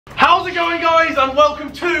and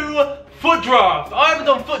welcome to Foot Draft. I haven't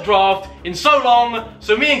done Foot Draft in so long,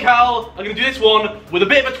 so me and Cal are going to do this one with a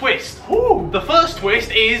bit of a twist. Ooh. The first twist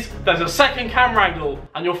is there's a second camera angle,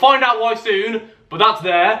 and you'll find out why soon, but that's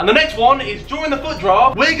there. And the next one is during the Foot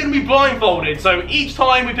Draft, we're going to be blindfolded. So each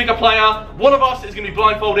time we pick a player, one of us is going to be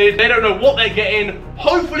blindfolded. They don't know what they're getting.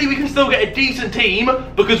 Hopefully we can still get a decent team,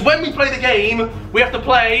 because when we play the game, we have to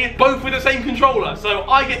play both with the same controller. So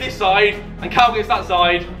I get this side, and Cal gets that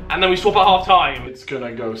side, and then we swap at half time. It's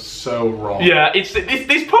gonna go so wrong. Yeah,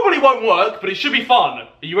 this probably won't work, but it should be fun. Are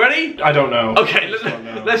you ready? I don't know. Okay,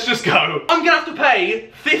 let's just go. I'm gonna have to pay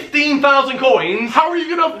 15,000 coins. How are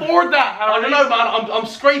you gonna afford that, Harry? I don't know, man. I'm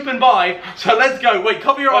scraping by. So let's go. Wait,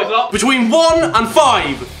 cover your eyes up. Between 1 and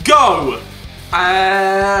 5, go. What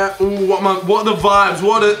are the vibes?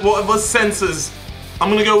 What are the senses? I'm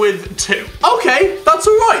gonna go with 2. Okay, that's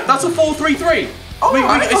all right. That's a 4-3-3.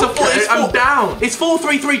 I'm down. It's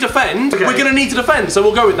 4-3-3 defend. Okay. We're gonna need to defend, so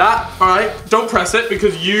we'll go with that. All right, don't press it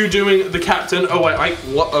because you doing the captain. Oh wait,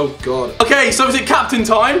 what? Oh god. Okay, so is it captain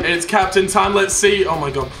time? It's captain time. Let's see. Oh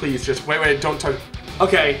my god, please just wait. Don't touch.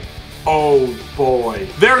 Okay. Oh boy.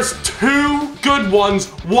 There's 2 good ones,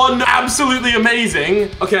 1 absolutely amazing,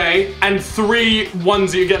 okay, and 3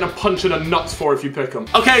 ones that you're getting a punch in the nuts for if you pick them.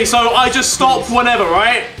 Okay, so I just stop whenever,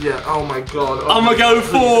 right? Yeah. Oh my god. I'm gonna go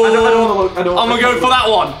for. I'm gonna go for that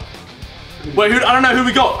one. Wait, I don't know who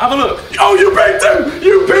we got. Have a look. Oh, you picked him!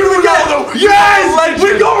 You picked Ronaldo! Yes! Legend.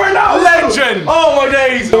 We got Ronaldo! Legend! Oh my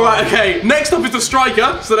days! Alright, okay. Next up is the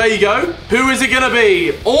striker. So there you go. Who is it gonna be?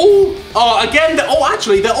 Again,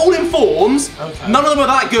 actually, they're all in forms. Okay. None of them are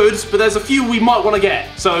that good, but there's a few we might want to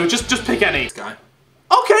get. So just pick any. This guy.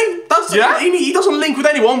 Okay, that's he doesn't link with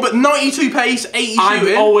anyone, but 92 pace, 80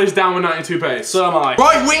 shooting. I'm always down with 92 pace. So am I.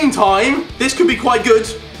 Right wing time. This could be quite good.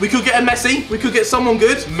 We could get a Messi. We could get someone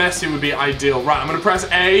good. Messi would be ideal. Right, I'm gonna press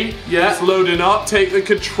A. Yeah. It's loading up. Take the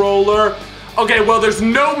controller. Okay, well, there's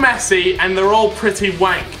no Messi, and they're all pretty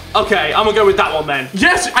wank. Okay, I'm gonna go with that one then.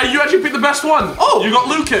 Yes, you actually picked the best one. Oh, you got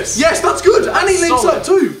Lucas. Yes, that's good, and he links up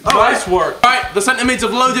too. Nice work. All right, the centre mids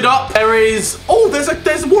have loaded up. There is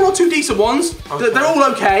there's 1 or 2 decent ones. Okay. They're all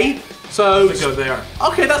okay. So go there.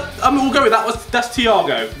 Okay, we'll go with that. That's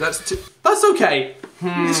Thiago. That's okay.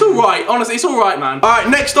 It's all right. Honestly, it's all right, man. All right,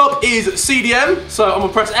 next up is CDM. So I'm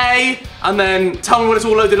gonna press A, and then tell me when it's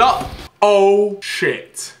all loaded up. Oh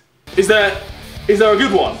shit! Is there a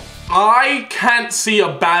good one? I can't see a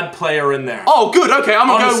bad player in there. Oh, good. Okay, I'm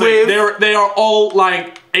gonna go with. They are all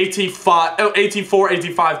like 84,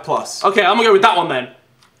 85 plus. Okay, I'm gonna go with that one then.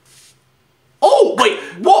 Oh, wait,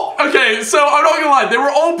 what? Okay, so I'm not gonna lie, they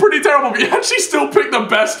were all pretty terrible, but you actually still picked the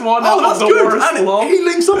best one. Oh, that's good, and he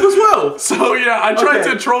links up as well. So yeah, I tried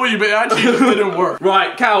to troll you, but it actually just didn't work.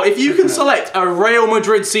 Right, Cal, if you can select a Real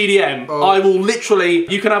Madrid CDM, I will literally,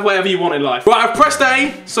 you can have whatever you want in life. Right, I've pressed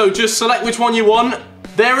A, so just select which one you want.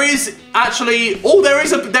 There is actually, there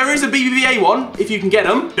is a BBVA one, if you can get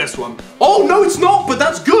them. This one. Oh, no, it's not, but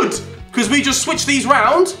that's good, because we just switch these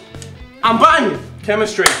round, and bang,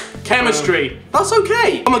 chemistry. That's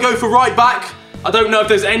okay. I'm gonna go for right back. I don't know if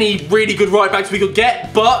there's any really good right backs we could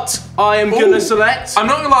get, but I am gonna select. I'm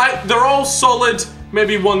not gonna lie, they're all solid.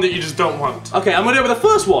 Maybe one that you just don't want. Okay, I'm gonna go with the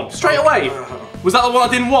first one straight away. Was that the one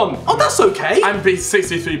I didn't want? Oh, that's okay. I'm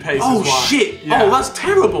 63 pace. Oh shit! Yeah. Oh, that's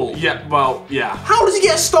terrible. Yeah. Well, yeah. How does he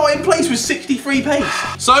get a starting place with 63 pace?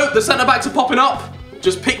 So the centre backs are popping up.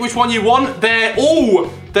 Just pick which one you want. They're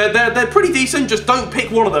pretty decent. Just don't pick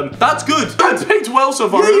one of them. That's good. I picked well so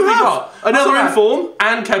far. Yeah, you have. Another in form.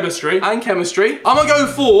 And chemistry. I'm gonna go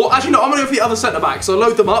for, actually no, I'm gonna go for the other centre back. So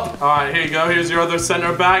load them up. All right, here you go. Here's your other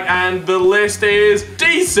centre back, and the list is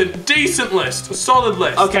decent list, a solid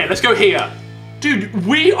list. Okay, let's go here. Dude,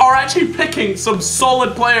 we are actually picking some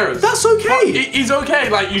solid players. That's okay. He's okay.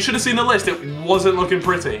 Like, you should have seen the list. It wasn't looking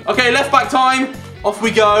pretty. Okay, left back time. Off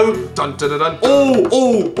we go. Dun, dun, dun, dun.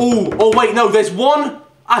 Oh, wait, no, there's one.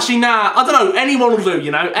 Actually, nah, I don't know. Anyone will do,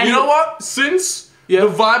 you know? You know what? Since the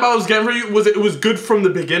vibe I was getting for you was it was good from the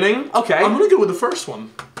beginning. Okay. I'm gonna go with the first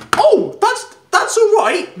one. Oh, that's all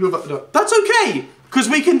right. That's okay. Because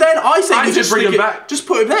we can then, I say we just bring him back. Just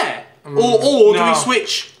put him there. Or do we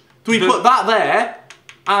switch? Do we put that there?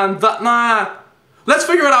 And that, nah. Let's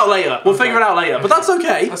figure it out later. We'll figure it out later. But that's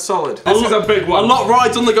okay. That's solid. This is a big one. A lot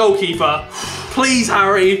rides on the goalkeeper. Please,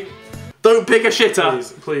 Harry. Don't pick a shitter.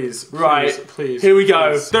 Please. Right. Here we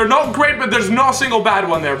go. They're not great, but there's not a single bad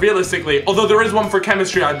one there, realistically. Although there is one for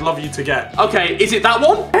chemistry I'd love you to get. Okay, is it that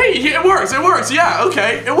one? Hey, it works, yeah,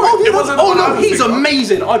 okay. It works. Oh, yeah, no, he's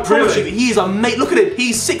amazing. I promise you, he is amazing. Look at him.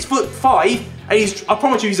 He's 6'5", and I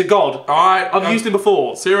promise you, he's a god. All right. I've used him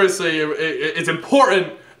before. Seriously, it's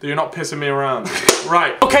important that you're not pissing me around.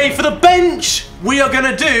 Right. Okay, for the bench, we are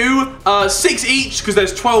gonna do 6 each, because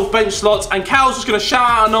there's 12 bench slots, and Cal's just gonna shout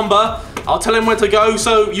out a number. I'll tell him where to go,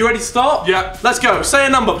 so you ready to start? Yeah. Let's go, say a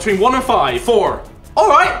number between 1 and 5. 4. All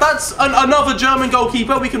right, that's another German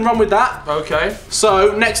goalkeeper, we can run with that. Okay.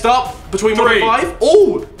 So, next up, between 1 and 3. 5.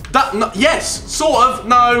 Oh, no, yes, sort of,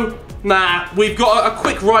 no, nah. We've got a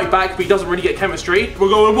quick right back, but he doesn't really get chemistry. We're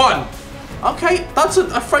going 1. Okay, that's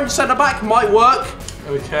a French centre-back, might work.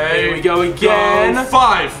 Okay. Here we go again. Go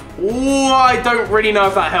 5. Oh, I don't really know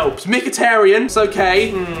if that helps. Mkhitaryan, it's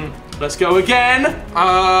okay. Let's go again.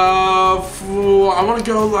 I want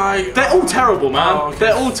to go like... They're all terrible, man. Oh, okay.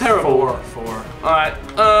 They're all terrible. 4. Alright,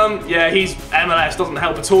 yeah, he's MLS, doesn't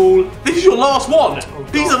help at all. This is your last one. Oh,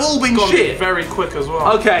 These have all been shit. Very quick as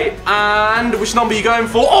well. Okay, and which number are you going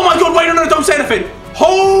for? Oh my god, wait, no, don't say anything.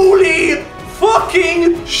 Holy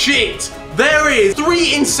fucking shit. There is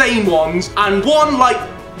 3 insane ones, and one, like,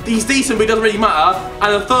 he's decent, but it doesn't really matter,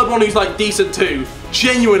 and a third one who's, like, decent too.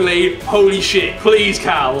 Genuinely, holy shit. Please,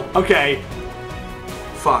 Cal. Okay.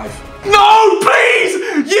 5. No,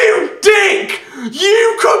 please! You dick!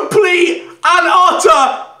 You complete and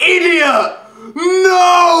utter idiot!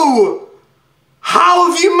 No! How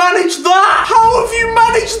have you managed that? How have you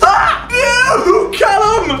managed that? No!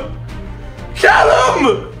 Callum!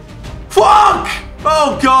 Callum! Fuck!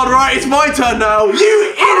 Oh god, right, it's my turn now. You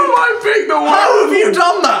idiot! I picked the one? How have you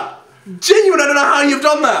done that? Genuinely, I don't know how you've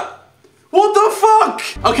done that. What the fuck?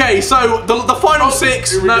 Okay, so the final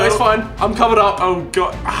 6. No, it's fine. I'm covered up. Oh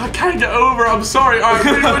god, I can't get over. I'm sorry. All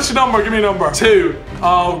right, which number? Give me a number. 2.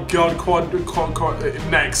 Oh god, quad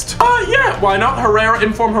next. Yeah, why not? Herrera,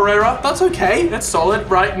 inform Herrera. That's okay. That's solid.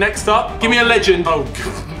 Right, next up. Give me a legend. Oh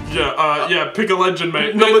god. Yeah, pick a legend,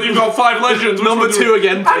 mate. You've got 5 legends. Number 2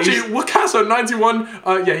 again, please. Actually, Wakaso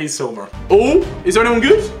 91. Yeah, he's silver. Oh, is there anyone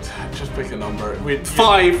good? Just pick a number.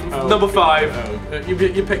 5. Number 5.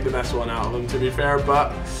 You picked the best one out of them, to be fair,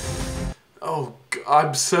 but oh,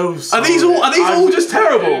 I'm so sorry. Are these all just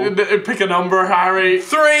terrible? Pick a number, Harry.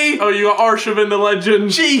 3. Oh, you got Arshavin the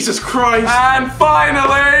legend. Jesus Christ. And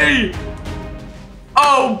finally,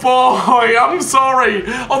 oh boy, I'm sorry.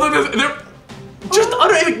 Although they're just I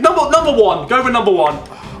don't even number 1. Go with number 1.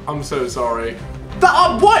 I'm so sorry.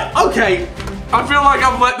 What? Okay. I feel like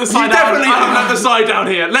I've let the side You down. definitely have let the side down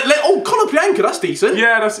here. Oh, Conor Bianca, that's decent.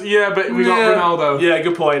 Yeah, but we got Ronaldo. Yeah,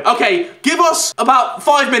 good point. Okay, give us about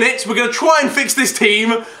 5 minutes. We're gonna try and fix this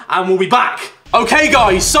team, and we'll be back. Okay,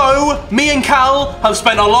 guys. So me and Cal have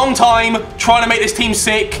spent a long time trying to make this team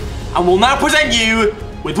sick, and we'll now present you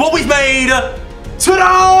with what we've made.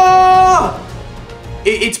 Ta-da!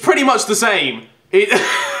 It's pretty much the same.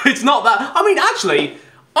 It's not that. I mean, actually.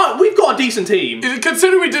 We've got a decent team.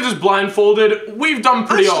 Considering we did this blindfolded, we've done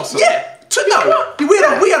pretty awesome. Yeah. No, we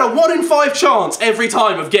had a 1 in 5 chance every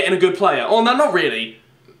time of getting a good player. Oh, no, not really.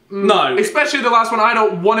 No. Especially the last one, I had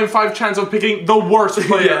a 1 in 5 chance of picking the worst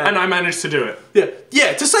player, and I managed to do it.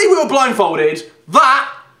 Yeah, to say we were blindfolded,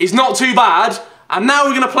 that is not too bad. And now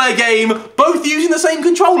we're gonna play a game, both using the same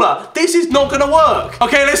controller. This is not gonna work.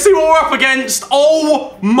 Okay, let's see what we're up against.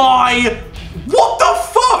 Oh my... What the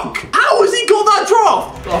fuck? How has he got that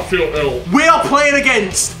draft? I feel ill. We are playing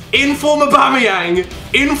against Inform Aubameyang,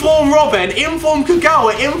 Inform Robben, Inform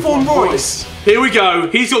Kagawa, Inform Royce. Here we go.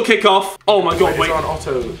 He's got kickoff. Oh my god, wait. He's on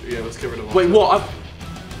auto. Yeah, let's get rid of auto. Wait, what?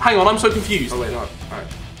 Hang on, I'm so confused. Oh wait, no. Alright,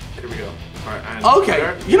 here we go. Alright, and okay,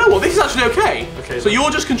 there. you know what? This is actually okay. Okay. So you're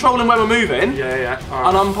just controlling where we're moving. Yeah. Right.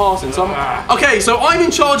 And I'm passing. So okay, so I'm in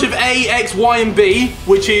charge of A, X, Y, and B,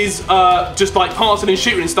 which is just like passing and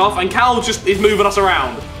shooting and stuff, and Cal just is moving us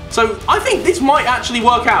around. So I think this might actually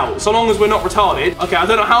work out, so long as we're not retarded. Okay, I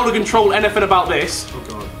don't know how to control anything about this. Oh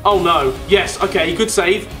god. Oh no. Yes. Okay. Good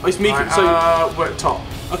save. It's me. Right, so we're at top.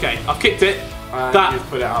 okay, I've kicked it. You've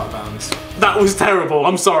put it out of bounds. That was terrible.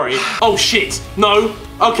 I'm sorry. Oh shit. No.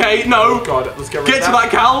 Okay. No. Oh god. Let's get rid Get of to that,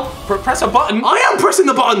 Cal. Press a button. I am pressing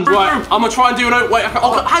the button. Right. I'm gonna try and do an. Wait.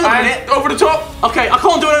 Oh, hang on a minute. Over the top. Okay. I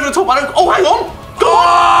can't do it over the top. I don't. Oh, hang on. Go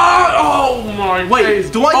on. Oh my. Wait. Days.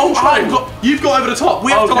 Do I control? You've got over the top.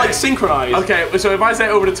 We have to like synchronize. Okay. So if I say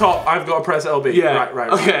over the top, I've got to press LB. Yeah. Right.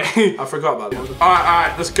 Okay. I forgot about that. All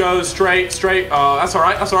right. Let's go straight. That's all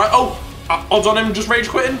right. Oh. Odds on him just rage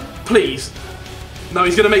quitting. Please. No,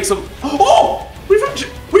 he's gonna make some. Oh! We've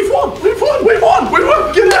won! won! We won! We won! We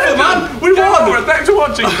won! Get over, man! We won! Thanks for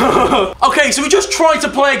watching. Okay, so we just tried to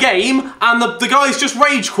play a game, and the guys just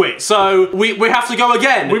rage quit. So we have to go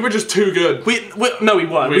again. We were just too good. No, we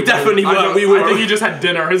weren't. We definitely weren't. I think he just had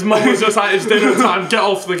dinner. His mum was just at his dinner time. Get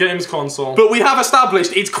off the games console. But we have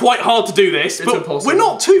established it's quite hard to do this. But impossible. We're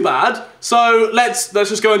not too bad. So let's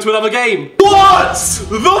just go into another game. What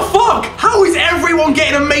the fuck? How is everyone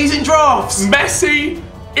getting amazing drafts? Messi,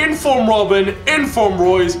 Inform Robin, Inform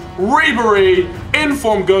Royce, Ribery,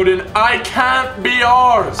 Inform Godin. I can't be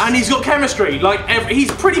ours. And he's got chemistry. Like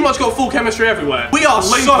he's pretty much got full chemistry everywhere. We are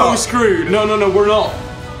so screwed. No, we're not.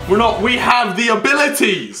 We're not. We have the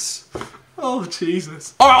abilities. Oh,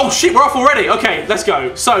 Jesus. All right, oh shit, we're off already. Okay, let's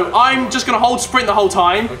go. So I'm just gonna hold sprint the whole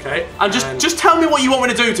time. Okay. And just tell me what you want me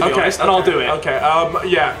to do, to be honest, and I'll do it. Okay,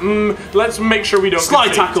 yeah, let's make sure we don't Slide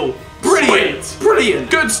concede. tackle. Brilliant. Sweet. Brilliant.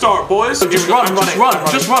 Good start, boys. So just run.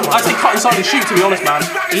 I say cut inside and shoot, to be honest, man.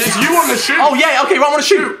 It's you on the shoot. Oh, yeah, okay, right, I want to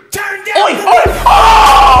shoot. Turn down. Oi!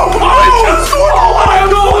 Oh my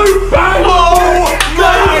God! Oh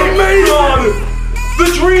my God! The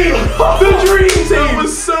dream team. That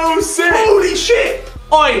was so sick. Holy shit.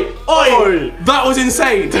 Oi. That was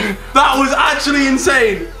insane. That was actually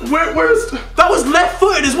insane. Where's... That was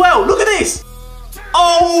left-footed as well. Look at this.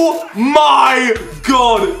 Oh my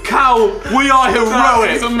God, Cal, we are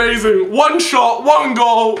heroic. It's amazing. One shot, one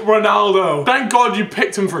goal, Ronaldo. Thank God you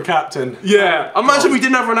picked him for captain. Yeah, imagine we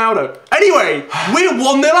didn't have Ronaldo. Anyway, we're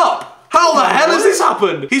 1-0 up. How the hell has this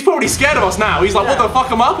happened? He's probably scared of us now. He's like, what the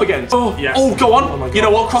fuck am I up against? Oh, yes. Oh, go on. Oh my God. You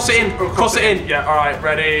know what? Cross it in. Cross it in. Yeah, all right,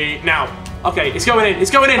 ready, now. Okay, it's going in. It's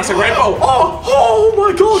going in. That's a great ball. Oh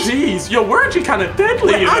my God. Jeez, yo, we're actually kind of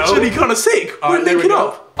deadly, you know? Actually kind of sick. We're there we linking go.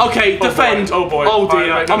 up. Okay, defend. Boy. Oh boy. Oh dear.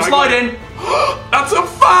 Right, I'm sliding. That's a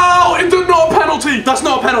foul! It's not a penalty! That's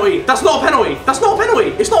not a penalty. That's not a penalty. That's not a penalty.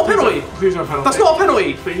 It's not a penalty. Please no penalty. That's not a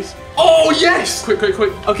penalty. Please. Oh yes! Quick.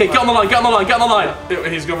 Okay, get on the line. Get on the line. Get on the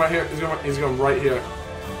line. He's going right here. He's going right here.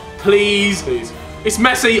 Please. Please. It's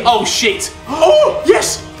Messi. Oh shit. Oh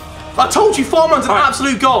yes! I told you, Farman's an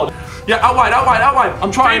absolute god. Yeah, out wide.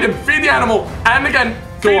 I'm trying. Feed the animal. And again.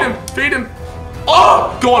 Feed him.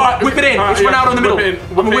 Oh! Go on. Right, whip it in. right, It's Ronaldo in the middle.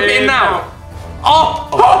 I'm gonna whip it in now.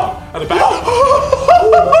 Oh! At the back.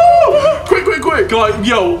 Quick. Guys,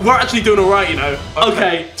 yo, we're actually doing alright, you know.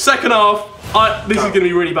 Okay, second half. This is gonna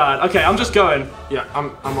be really bad. Okay, I'm just going. Yeah,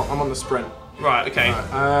 I'm on the sprint. Right, okay.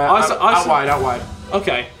 Out wide.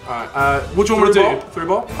 Okay. Alright. What do you want me to do? Through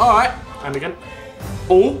ball. Alright. And again.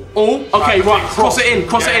 Oh. Okay, right. Cross it in.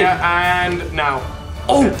 And now.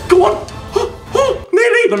 Oh, go on.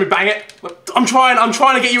 Nearly. Let me bang it. I'm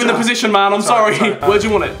trying to get you in the position, man. I'm sorry. Where do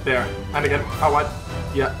you want it? There. And again. Out wide.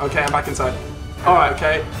 Yeah. Okay. I'm back inside. All right.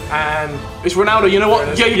 Okay. And it's Ronaldo. You know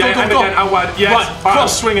what? Yeah. You go. Again, out wide. Yes. Right.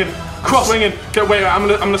 Cross. Swinging. Swinging. Okay. Wait. I'm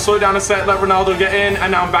gonna slow down a set. Let Ronaldo get in.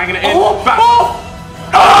 And now I'm banging it in. Back.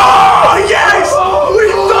 Oh yes!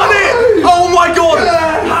 We've done it! Oh my God!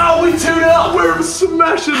 Yeah. How we 2-0 up? We're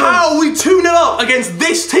smashing them. How we 2-0 up against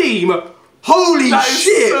this team? Holy That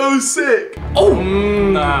shit! is so sick. Oh,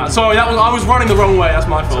 nah. Sorry, I was running the wrong way. That's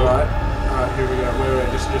my fault. Alright, here we go.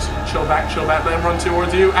 Wait. Just chill back. Let him run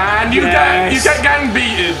towards you, and you Yes. get gang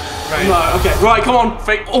beaten. Right. No, okay. Right, come on.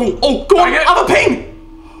 Fake. Oh, go on. Bang it. Have a ping.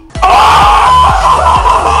 Oh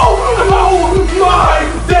my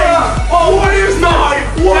days! Oh,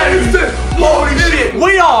 what is this? Holy shit!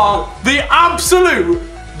 We are the absolute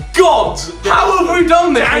gods. How have we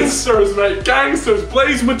done this? Gangsters, mate. Gangsters.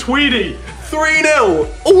 Blaze Matuidi. 3-0.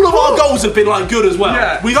 All of our goals have been like good as well.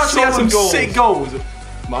 Yeah, We've actually had some solid goals. sick goals.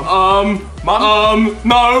 Mum.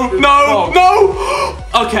 No.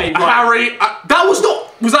 Okay, right. Harry. That was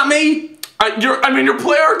not. Was that me? Your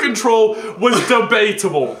player control was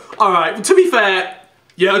debatable. All right. To be fair.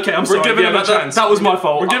 Yeah. Okay. I'm sorry. We're giving him a chance. That was my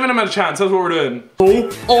fault. We're giving him a chance. That's what we're doing.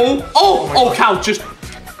 Oh, Cal, just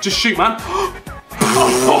shoot, man.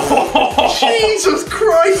 Jesus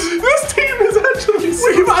Christ! This team is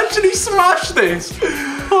we've actually smashed this.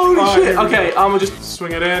 Holy shit! Okay, I'm gonna just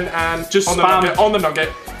swing it in and just on spam the on the nugget.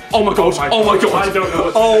 Oh my god! Oh my god! I don't know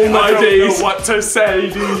what to oh say. my I don't days! know what to say.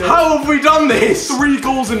 Do you know? How have we done this? 3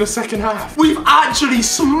 goals in the second half. We've actually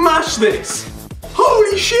smashed this.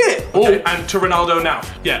 Holy shit! Okay, and to Ronaldo now.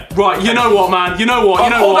 Yeah. Right. Okay. You know what, man? You know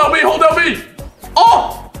what? Hold LB.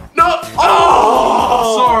 Oh! No!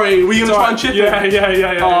 Oh! Sorry. Were you gonna try and chip it?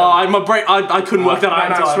 Yeah. Oh, my brain. I couldn't work that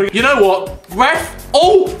out in time. You know what? Ref.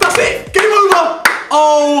 Oh, that's it. Game over.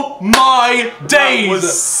 Oh my days. That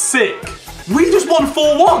was sick. We just won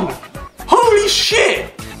 4-1. Holy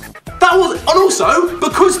shit. That was, and also,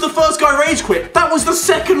 because the first guy rage quit, that was the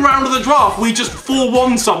second round of the draft. We just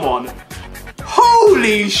 4-1 someone.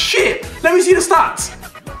 Holy shit. Let me see the stats.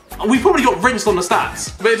 we probably got rinsed on the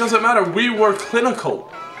stats. But it doesn't matter, we were clinical.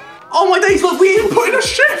 Oh my days, look, we even put in a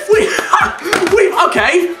shift.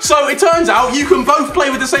 Okay, so it turns out you can both play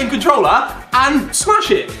with the same controller and smash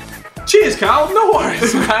it. Cheers, Cal. No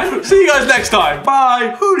worries, man. See you guys next time.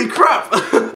 Bye. Holy crap.